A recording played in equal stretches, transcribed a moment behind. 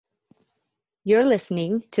You're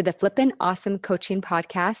listening to the Flippin' Awesome Coaching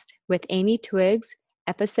Podcast with Amy Twiggs,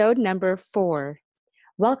 episode number 4.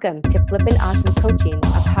 Welcome to Flippin' Awesome Coaching,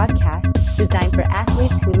 a podcast designed for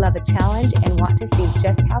athletes who love a challenge and want to see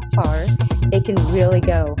just how far they can really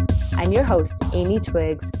go. I'm your host, Amy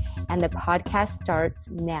Twiggs, and the podcast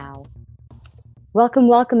starts now.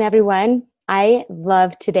 Welcome, everyone. I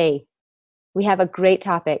love today. We have a great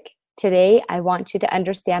topic. Today, I want you to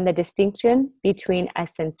understand the distinction between a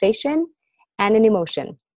sensation and an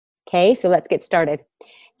emotion. Okay, so let's get started.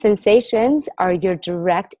 Sensations are your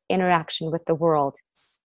direct interaction with the world.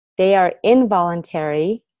 They are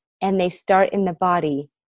involuntary and they start in the body.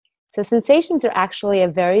 So sensations are actually a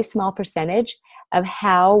very small percentage of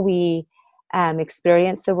how we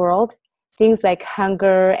experience the world. Things like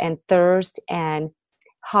hunger and thirst and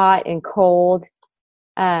hot and cold,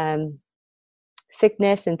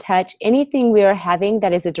 sickness and touch, anything we are having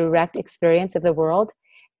that is a direct experience of the world,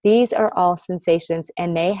 these are all sensations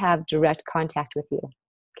and they have direct contact with you,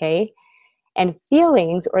 okay? And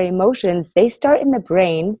feelings or emotions, they start in the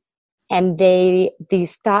brain and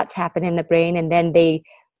these thoughts happen in the brain and then they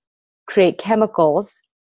create chemicals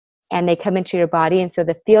and they come into your body. And so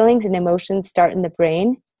the feelings and emotions start in the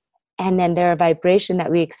brain and then they're a vibration that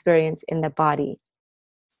we experience in the body.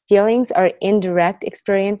 Feelings are indirect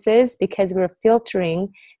experiences because we're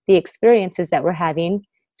filtering the experiences that we're having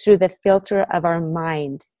through the filter of our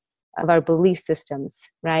mind, of our belief systems,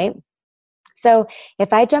 right? So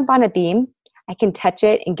if I jump on a beam, I can touch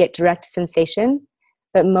it and get direct sensation,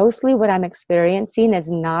 but mostly what I'm experiencing is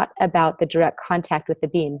not about the direct contact with the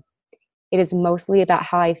beam. It is mostly about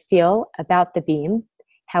how I feel about the beam,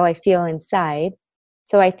 how I feel inside.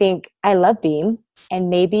 So I think I love beam, and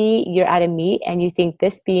maybe you're at a meet and you think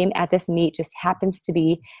this beam at this meet just happens to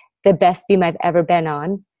be the best beam I've ever been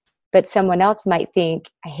on, but someone else might think,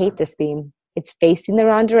 I hate this beam. It's facing the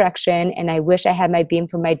wrong direction and I wish I had my beam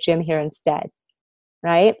from my gym here instead,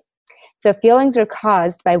 right? So feelings are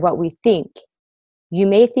caused by what we think. You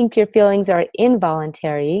may think your feelings are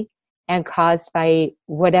involuntary and caused by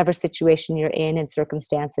whatever situation you're in and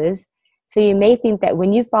circumstances. So you may think that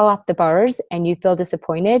when you fall off the bars and you feel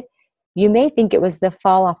disappointed, you may think it was the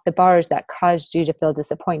fall off the bars that caused you to feel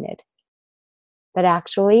disappointed. But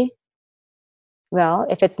actually, well,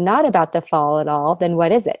 if it's not about the fall at all, then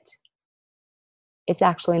what is it? It's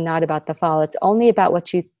actually not about the fall. It's only about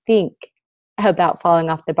what you think about falling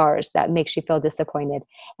off the bars that makes you feel disappointed.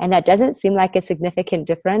 And that doesn't seem like a significant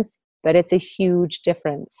difference, but it's a huge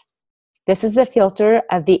difference. This is the filter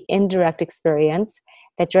of the indirect experience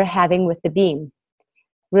that you're having with the beam.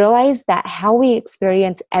 Realize that how we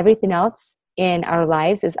experience everything else in our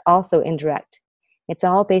lives is also indirect. It's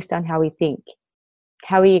all based on how we think.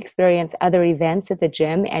 How we experience other events at the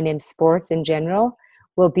gym and in sports in general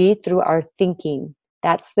will be through our thinking.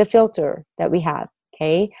 That's the filter that we have,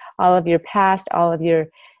 okay? All of your past, all of your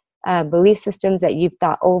belief systems that you've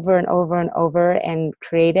thought over and over and over and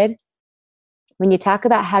created. When you talk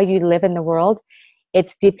about how you live in the world,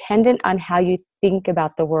 it's dependent on how you think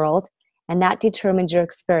about the world, and that determines your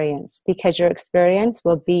experience because your experience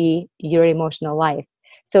will be your emotional life.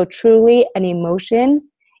 So truly, an emotion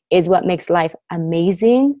is what makes life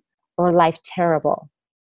amazing or life terrible.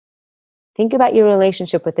 Think about your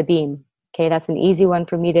relationship with the beam. Okay, that's an easy one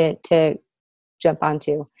for me to jump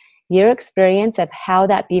onto. Your experience of how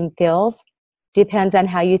that beam feels depends on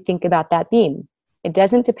how you think about that beam. It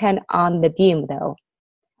doesn't depend on the beam, though.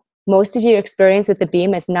 Most of your experience with the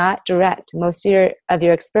beam is not direct. Most of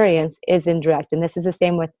your experience is indirect, and this is the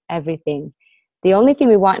same with everything. The only thing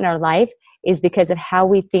we want in our life is because of how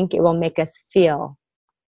we think it will make us feel.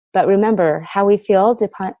 But remember, how we feel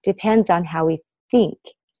depends on how we think.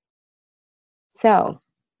 So,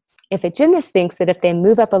 if a gymnast thinks that if they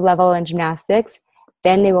move up a level in gymnastics,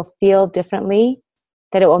 then they will feel differently,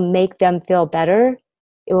 that it will make them feel better,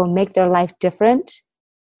 it will make their life different.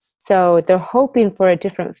 So they're hoping for a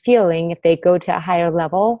different feeling if they go to a higher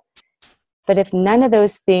level. But if none of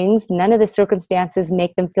those things, none of the circumstances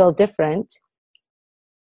make them feel different,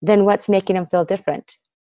 then what's making them feel different?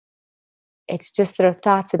 It's just their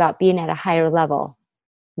thoughts about being at a higher level.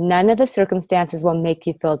 None of the circumstances will make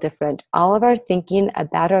you feel different. All of our thinking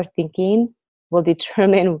about our thinking will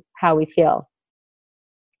determine how we feel.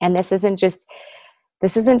 And this isn't just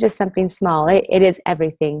something small. It is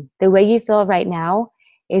everything. The way you feel right now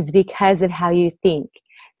is because of how you think.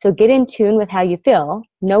 So get in tune with how you feel.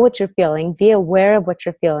 Know what you're feeling. Be aware of what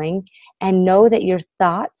you're feeling. And know that your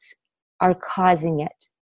thoughts are causing it.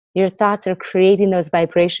 Your thoughts are creating those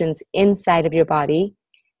vibrations inside of your body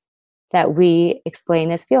that we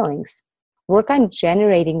explain as feelings. Work on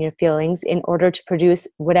generating your feelings in order to produce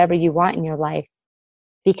whatever you want in your life.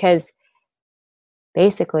 Because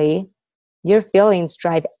Basically, your feelings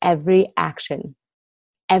drive every action,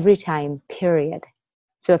 every time, period.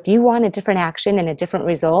 So if you want a different action and a different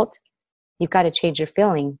result, you've got to change your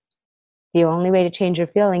feeling. The only way to change your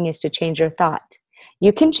feeling is to change your thought.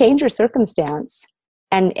 You can change your circumstance,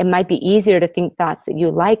 and it might be easier to think thoughts that you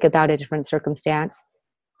like about a different circumstance,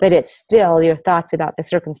 but it's still your thoughts about the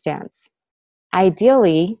circumstance.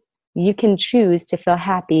 Ideally, you can choose to feel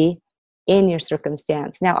happy in your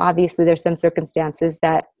circumstance. Now, obviously, there's some circumstances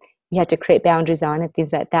that you have to create boundaries on and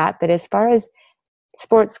things like that. But as far as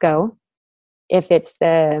sports go, if it's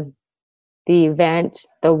the event,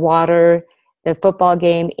 the water, the football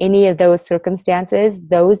game, any of those circumstances,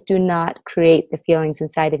 those do not create the feelings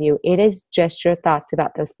inside of you. It is just your thoughts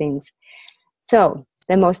about those things. So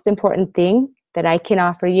the most important thing that I can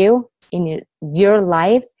offer you in your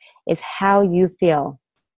life is how you feel.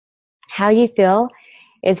 How you feel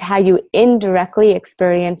is how you indirectly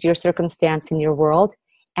experience your circumstance in your world,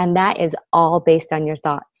 and that is all based on your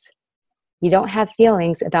thoughts. You don't have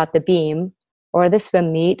feelings about the beam or the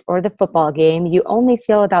swim meet or the football game. You only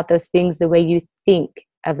feel about those things the way you think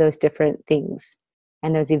of those different things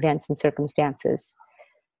and those events and circumstances.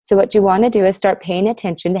 So what you want to do is start paying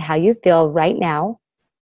attention to how you feel right now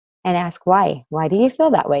and ask why. Why do you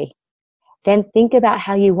feel that way? Then think about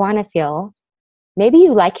how you want to feel. Maybe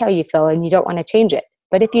you like how you feel and you don't want to change it.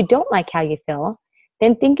 But if you don't like how you feel,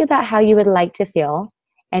 then think about how you would like to feel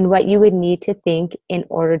and what you would need to think in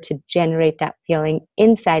order to generate that feeling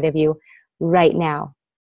inside of you right now.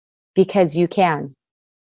 Because you can.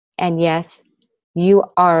 And yes, you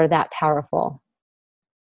are that powerful.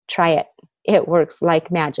 Try it. It works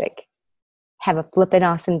like magic. Have a flippin'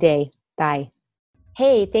 awesome day. Bye.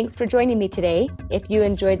 Hey, thanks for joining me today. If you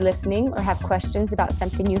enjoyed listening or have questions about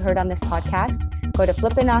something you heard on this podcast, go to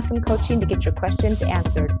Flippin' Awesome Coaching to get your questions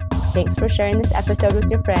answered. Thanks for sharing this episode with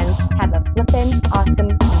your friends. Have a flippin'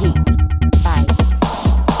 awesome week.